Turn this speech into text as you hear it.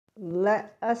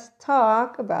let us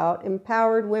talk about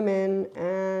empowered women.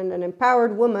 And an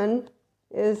empowered woman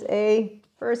is a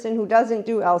person who doesn't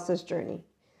do Elsa's journey.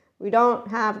 We don't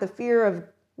have the fear of,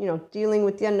 dealing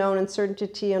with the unknown,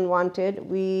 uncertainty, unwanted.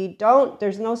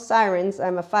 There's no sirens.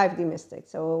 I'm a 5D mystic.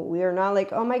 So we are not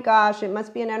like, oh my gosh, it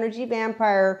must be an energy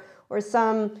vampire or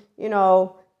some,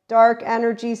 dark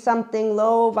energy, something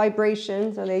low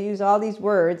vibration. So they use all these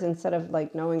words instead of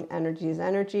like knowing energy is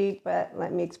energy. But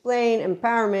let me explain.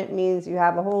 Empowerment means you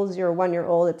have a whole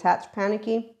 0-1-year-old attached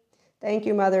panicky. Thank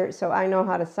you, mother. So I know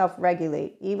how to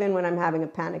self-regulate even when I'm having a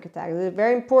panic attack. This is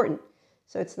very important.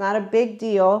 So it's not a big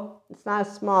deal. It's not a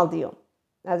small deal.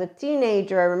 As a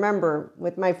teenager, I remember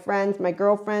with my friends, my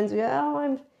girlfriends,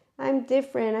 I'm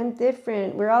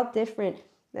different. We're all different.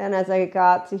 And as I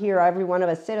got to hear every one of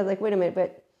us say it, I was like, wait a minute,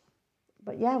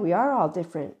 but yeah, we are all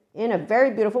different in a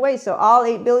very beautiful way. So all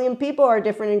 8 billion people are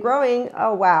different and growing.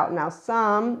 Oh, wow. Now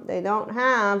some, they don't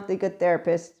have the good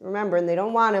therapists, remember, and they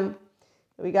don't want them.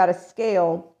 We got a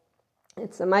scale.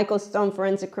 It's a Michael Stone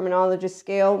forensic criminologist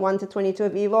scale, 1 to 22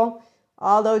 of evil.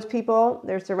 All those people,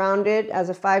 they're surrounded as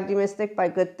a 5D mystic by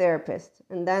good therapists.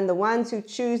 And then the ones who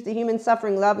choose the human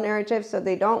suffering love narrative, so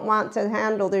they don't want to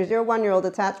handle their 0-1-year-old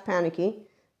attached panicky.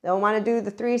 They don't want to do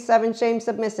the 3-7 shame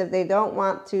submissive. They don't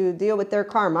want to deal with their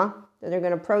karma. So they're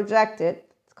going to project it.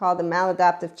 It's called the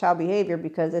maladaptive child behavior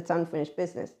because it's unfinished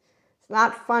business. It's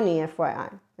not funny,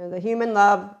 FYI. The human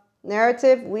love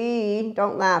narrative, we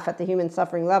don't laugh at the human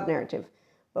suffering love narrative.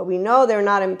 But we know they're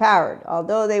not empowered,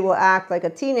 although they will act like a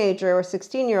teenager or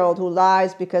 16-year-old who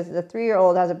lies because the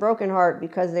 3-year-old has a broken heart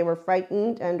because they were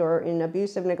frightened and or in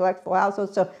abusive, neglectful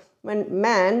households. So when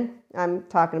men, I'm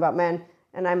talking about men,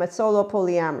 and I'm a solo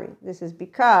polyamory. This is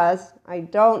because I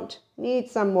don't need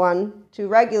someone to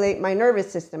regulate my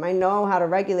nervous system. I know how to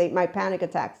regulate my panic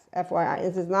attacks, FYI.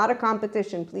 This is not a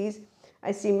competition, please.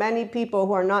 I see many people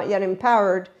who are not yet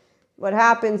empowered. What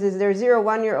happens is their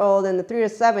 0-1-year-old and the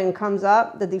 3-7 comes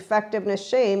up, the defectiveness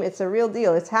shame, it's a real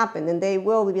deal. It's happened. And they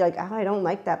will be like, oh, I don't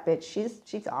like that bitch.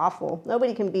 She's awful.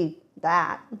 Nobody can be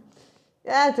that.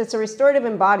 Yeah, it's a restorative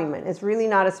embodiment. It's really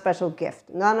not a special gift.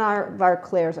 None of our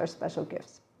clairs are special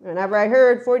gifts. Whenever I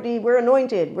heard 4D, we're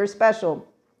anointed, we're special.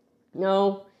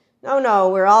 No,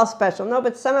 we're all special. No,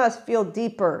 but some of us feel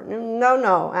deeper.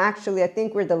 No, actually, I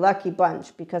think we're the lucky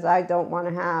bunch because I don't want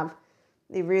to have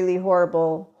the really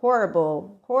horrible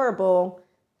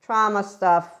trauma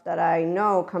stuff that I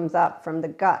know comes up from the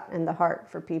gut and the heart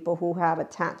for people who have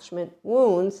attachment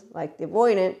wounds like the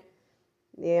avoidant,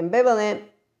 the ambivalent,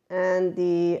 and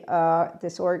the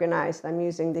disorganized. I'm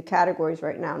using the categories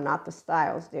right now, not the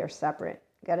styles. They're separate.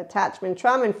 Get attachment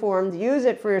trauma informed. Use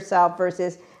it for yourself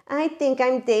versus, I think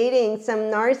I'm dating some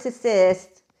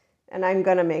narcissist. And I'm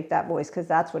going to make that voice because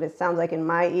that's what it sounds like in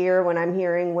my ear when I'm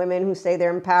hearing women who say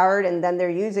they're empowered and then they're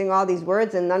using all these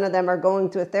words and none of them are going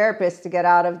to a therapist to get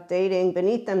out of dating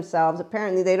beneath themselves.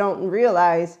 Apparently they don't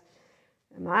realize,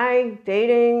 am I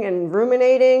dating and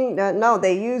ruminating? No,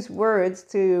 they use words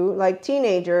to, like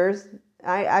teenagers.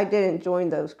 I didn't join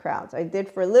those crowds. I did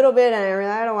for a little bit and I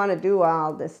realized I don't want to do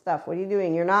all this stuff. What are you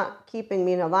doing? You're not keeping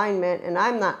me in alignment. And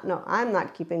I'm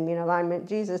not keeping me in alignment.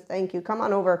 Jesus, thank you. Come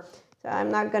on over. So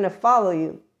I'm not going to follow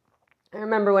you. I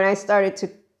remember when I started to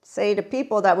say to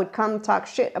people that would come talk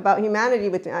shit about humanity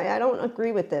with me, I don't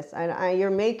agree with this.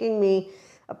 You're making me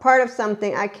a part of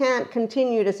something. I can't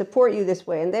continue to support you this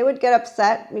way. And they would get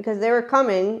upset because they were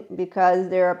coming because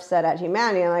they're upset at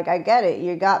humanity. I'm like, I get it.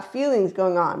 You got feelings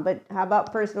going on. But how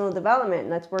about personal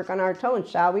development? Let's work on our tones,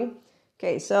 shall we?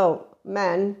 Okay, so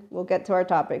men, we'll get to our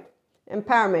topic.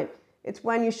 Empowerment. It's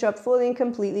when you show up fully and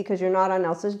completely because you're not on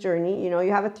Elsa's journey. You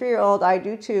have a 3-year-old, I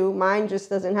do too. Mine just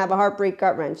doesn't have a heartbreak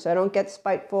gut wrench. So I don't get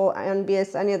spiteful,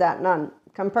 envious, any of that, none.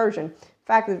 Compersion. In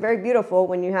fact, it's very beautiful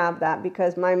when you have that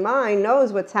because my mind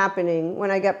knows what's happening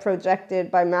when I get projected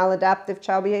by maladaptive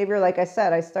child behavior. Like I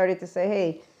said, I started to say,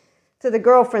 hey, to the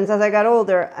girlfriends as I got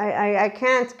older, I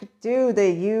can't do the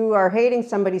you are hating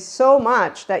somebody so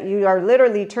much that you are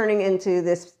literally turning into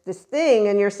this thing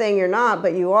and you're saying you're not,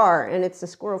 but you are. And it's the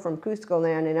squirrel from Cusco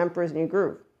land in Emperor's New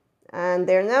Groove. And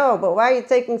they're, no, but why are you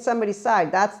taking somebody's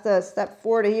side? That's the step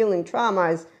 4 to healing trauma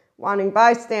is wanting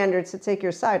bystanders to take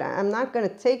your side. I'm not going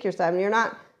to take your side. I mean, you're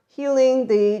not healing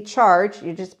the charge.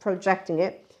 You're just projecting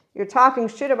it. You're talking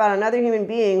shit about another human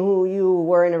being who you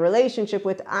were in a relationship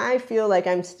with. I feel like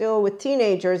I'm still with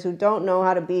teenagers who don't know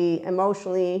how to be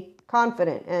emotionally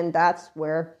confident. And that's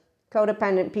where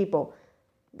codependent people,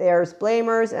 there's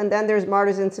blamers and then there's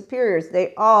martyrs and superiors.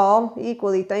 They all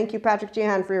equally, thank you, Patrick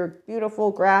Jehan, for your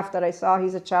beautiful graph that I saw.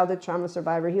 He's a childhood trauma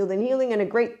survivor, healed and healing and a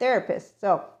great therapist.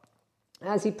 So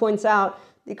as he points out,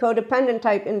 the codependent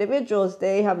type individuals,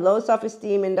 they have low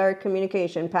self-esteem, indirect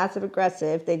communication, passive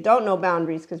aggressive. They don't know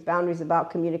boundaries, because boundaries is about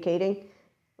communicating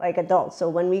like adults. So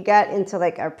when we get into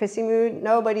like our pissy mood,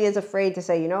 nobody is afraid to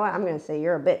say, you know what, I'm going to say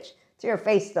you're a bitch to your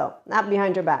face though, not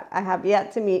behind your back. I have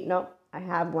yet to meet, no, I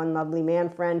have one lovely man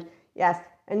friend, yes,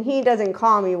 and he doesn't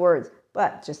call me words,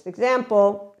 but just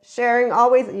example, sharing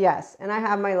always, yes. And I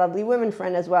have my lovely women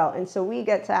friend as well. And so we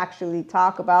get to actually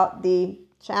talk about the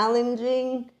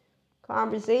challenging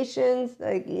conversations,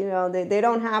 like, you know, they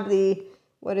don't have the,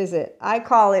 what is it? I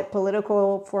call it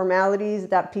political formalities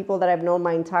that people that I've known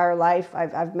my entire life,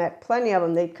 I've met plenty of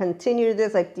them. They continue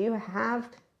this, like, do you have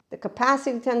the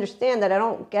capacity to understand that I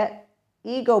don't get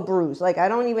ego bruise? Like, I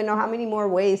don't even know how many more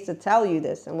ways to tell you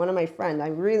this. And one of my friends, I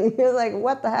really was like,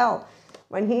 what the hell?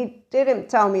 When he didn't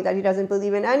tell me that he doesn't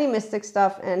believe in any mystic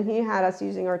stuff, and he had us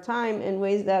using our time in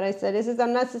ways that I said, this is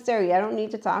unnecessary. I don't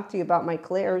need to talk to you about my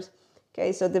clairs.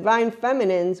 Okay, so divine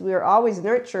feminines, we are always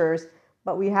nurturers,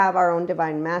 but we have our own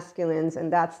divine masculines,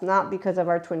 and that's not because of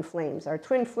our twin flames. Our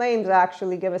twin flames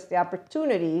actually give us the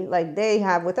opportunity, like they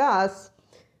have with us,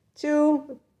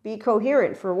 to be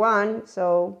coherent for one.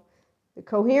 So the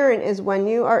coherent is when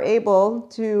you are able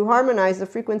to harmonize the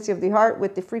frequency of the heart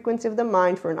with the frequency of the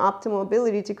mind for an optimal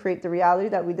ability to create the reality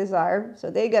that we desire.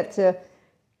 So they get to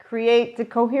create the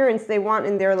coherence they want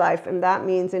in their life, and that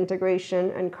means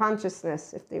integration and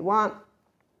consciousness. If they want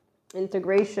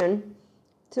integration,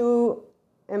 to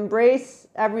embrace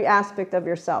every aspect of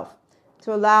yourself,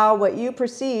 to allow what you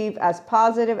perceive as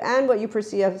positive and what you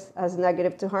perceive as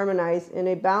negative to harmonize in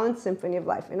a balanced symphony of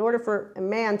life. In order for a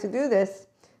man to do this,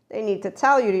 they need to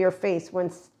tell you to your face when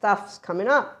stuff's coming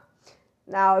up.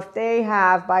 Now, if they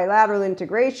have bilateral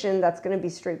integration, that's going to be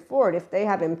straightforward. If they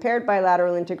have impaired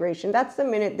bilateral integration, that's the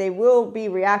minute they will be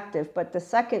reactive. But the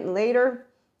second later,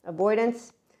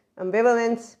 avoidance,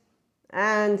 ambivalence,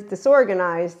 and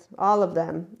disorganized, all of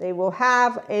them, they will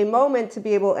have a moment to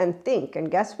be able and think.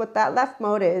 And guess what that left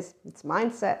mode is? It's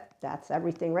mindset. That's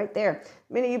everything right there.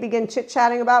 The minute you begin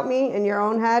chit-chatting about me in your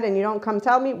own head and you don't come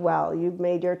tell me, well, you've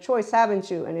made your choice, haven't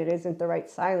you? And it isn't the right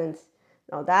silence.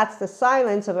 No, that's the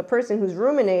silence of a person who's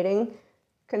ruminating,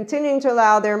 continuing to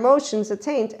allow their emotions to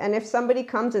taint. And if somebody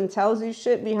comes and tells you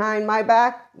shit behind my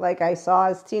back, like I saw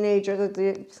as teenagers,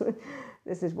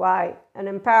 this is why an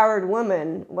empowered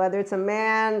woman, whether it's a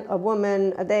man, a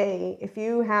woman, a they, if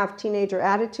you have teenager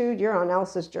attitude, you're on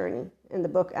Elsa's journey in the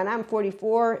book. And I'm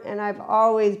 44, and I've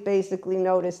always basically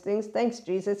noticed things. Thanks,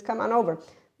 Jesus, come on over.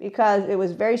 Because it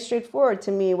was very straightforward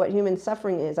to me what human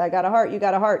suffering is. I got a heart, you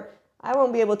got a heart. I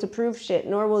won't be able to prove shit,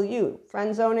 nor will you.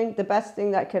 Friend zoning, the best thing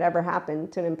that could ever happen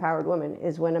to an empowered woman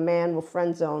is when a man will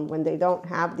friend zone, when they don't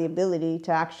have the ability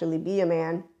to actually be a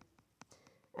man.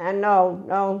 And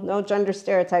no gender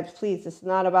stereotypes, please. It's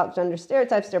not about gender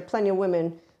stereotypes. There are plenty of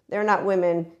women. They're not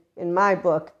women in my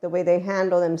book, the way they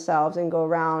handle themselves and go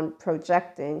around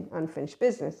projecting unfinished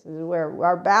business. This is where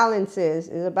our balance is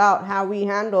about how we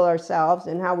handle ourselves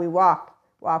and how we walk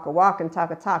a walk and talk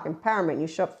a talk. Empowerment, you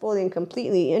show up fully and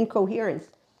completely in coherence.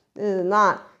 This is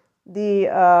not the,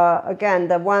 again,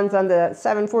 the ones on the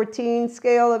 714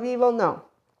 scale of evil. No.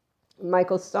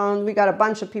 Michael Stone, we got a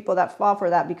bunch of people that fall for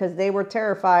that because they were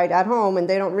terrified at home and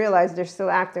they don't realize they're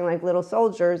still acting like little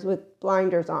soldiers with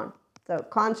blinders on. So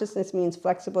consciousness means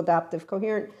flexible, adaptive,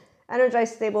 coherent,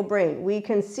 energized, stable brain. We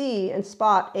can see and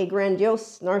spot a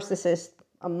grandiose narcissist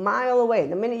a mile away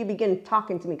the minute you begin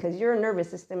talking to me, because you're a nervous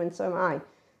system and so am I.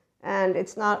 And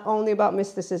it's not only about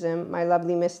mysticism, my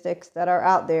lovely mystics that are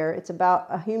out there. It's about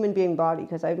a human being body,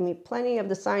 because I meet plenty of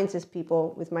the sciences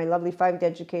people with my lovely 5D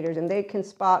educators, and they can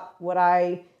spot what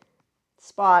I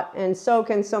spot, and so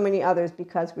can so many others,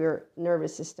 because we're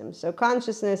nervous systems. So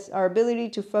consciousness, our ability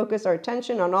to focus our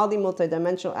attention on all the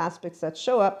multidimensional aspects that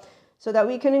show up so that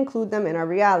we can include them in our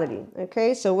reality.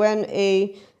 Okay, so when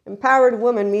a empowered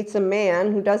woman meets a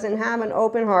man who doesn't have an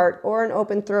open heart or an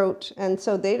open throat, and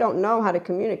so they don't know how to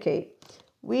communicate,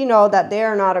 we know that they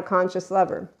are not a conscious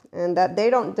lover, and that they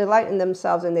don't delight in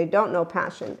themselves, and they don't know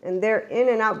passion, and their in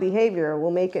and out behavior will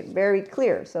make it very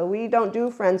clear. So we don't do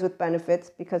friends with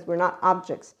benefits because we're not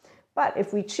objects. But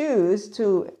if we choose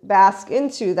to bask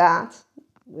into that,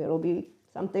 it'll be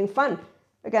something fun.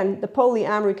 Again, the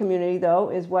polyamory community,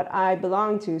 though, is what I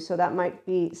belong to, so that might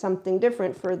be something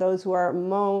different for those who are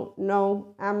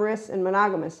monoamorous and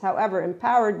monogamous. However,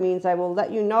 empowered means I will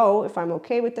let you know if I'm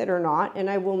okay with it or not, and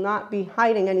I will not be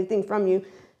hiding anything from you,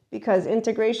 because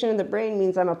integration in the brain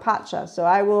means I'm a pacha. So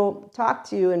I will talk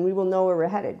to you and we will know where we're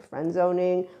headed, friend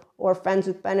zoning or friends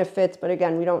with benefits. But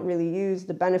again, we don't really use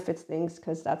the benefits things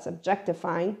because that's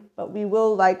objectifying, but we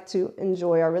will like to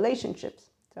enjoy our relationships.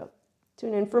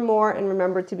 Tune in for more, and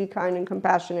remember to be kind and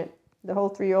compassionate. the whole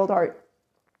 3-year-old heart.